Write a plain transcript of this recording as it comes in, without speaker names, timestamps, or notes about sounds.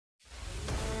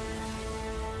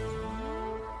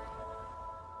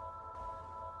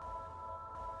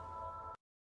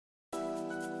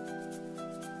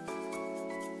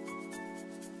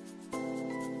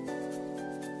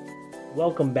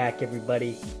Welcome back,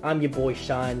 everybody. I'm your boy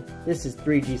Sean. This is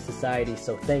 3G Society,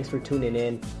 so thanks for tuning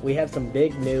in. We have some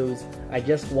big news. I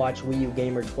just watched Wii U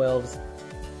Gamer 12's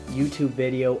YouTube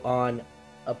video on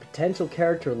a potential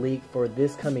character leak for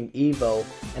this coming Evo,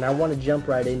 and I want to jump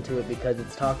right into it because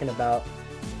it's talking about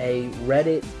a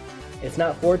Reddit. It's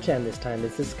not 4chan this time,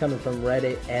 it's just coming from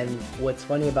Reddit, and what's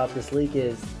funny about this leak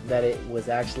is that it was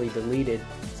actually deleted,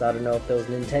 so I don't know if those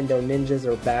Nintendo ninjas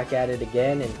are back at it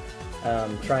again and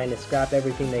trying to scrap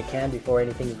everything they can before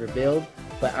anything is revealed,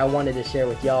 but I wanted to share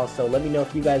with y'all, so let me know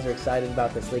if you guys are excited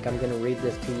about this leak. I'm going to read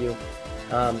this to you.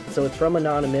 So it's from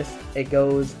Anonymous. It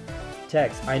goes,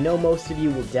 text, I know most of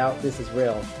you will doubt this is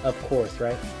real, of course,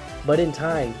 right? But in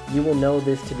time, you will know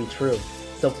this to be true,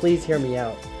 so please hear me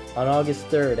out. On August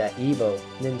 3rd at EVO,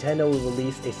 Nintendo will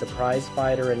release a surprise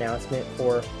fighter announcement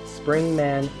for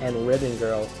Springman and Ribbon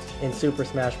Girl in Super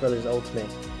Smash Bros. Ultimate.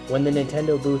 When the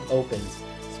Nintendo booth opens,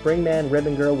 Springman and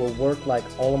Ribbon Girl will work like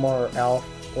Olimar or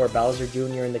Alf or Bowser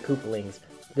Jr. in the Koopalings.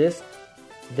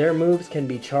 Their moves can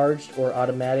be charged or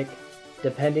automatic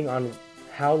depending on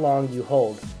how long you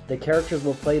hold. The characters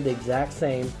will play the exact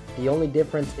same, the only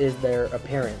difference is their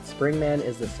appearance. Springman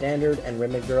is the standard and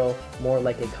Ribbon Girl more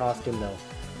like a costume though.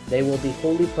 They will be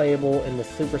fully playable in the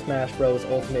Super Smash Bros.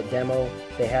 Ultimate demo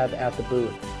they have at the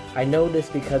booth. I know this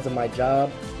because of my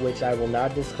job, which I will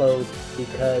not disclose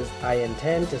because I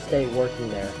intend to stay working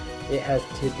there. It has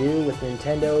to do with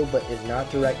Nintendo, but is not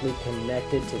directly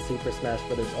connected to Super Smash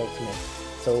Bros. Ultimate.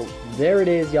 So there it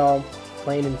is, y'all.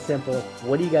 Plain and simple.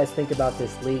 What do you guys think about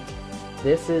this leak?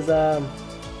 This is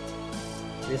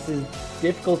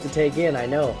difficult to take in, I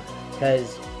know,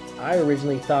 because I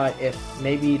originally thought if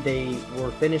maybe they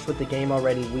were finished with the game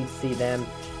already, we'd see them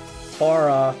far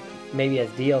off, maybe as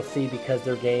DLC, because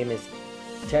their game is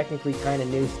technically kind of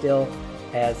new still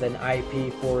as an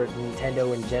IP for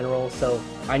Nintendo in general. So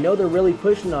I know they're really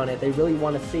pushing on it. They really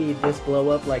want to see this blow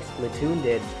up like Splatoon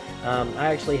did.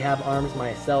 I actually have ARMS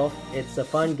myself. It's a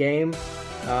fun game,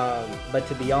 but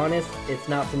to be honest, it's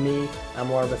not for me. I'm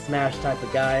more of a Smash type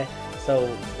of guy. So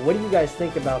what do you guys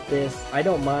think about this? I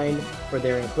don't mind for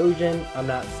their inclusion. I'm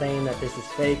not saying that this is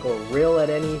fake or real at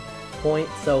any point.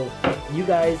 So you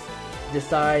guys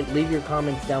decide, leave your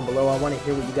comments down below. I want to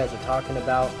hear what you guys are talking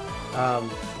about.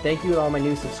 Thank you to all my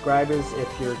new subscribers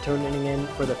if you're tuning in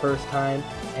for the first time.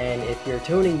 And if you're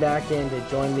tuning back in to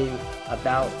join me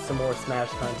about some more Smash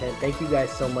content, thank you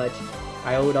guys so much.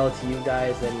 I owe it all to you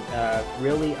guys, and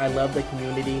really, I love the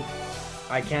community.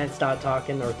 I can't stop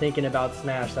talking or thinking about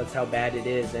Smash. That's how bad it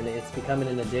is, and it's becoming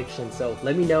an addiction. So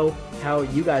let me know how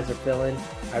you guys are feeling.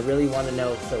 I really want to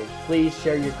know. So please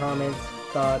share your comments,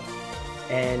 thoughts,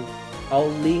 and I'll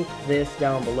link this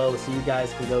down below so you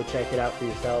guys can go check it out for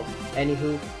yourselves.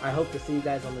 Anywho, I hope to see you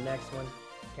guys on the next one.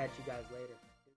 Catch you guys later.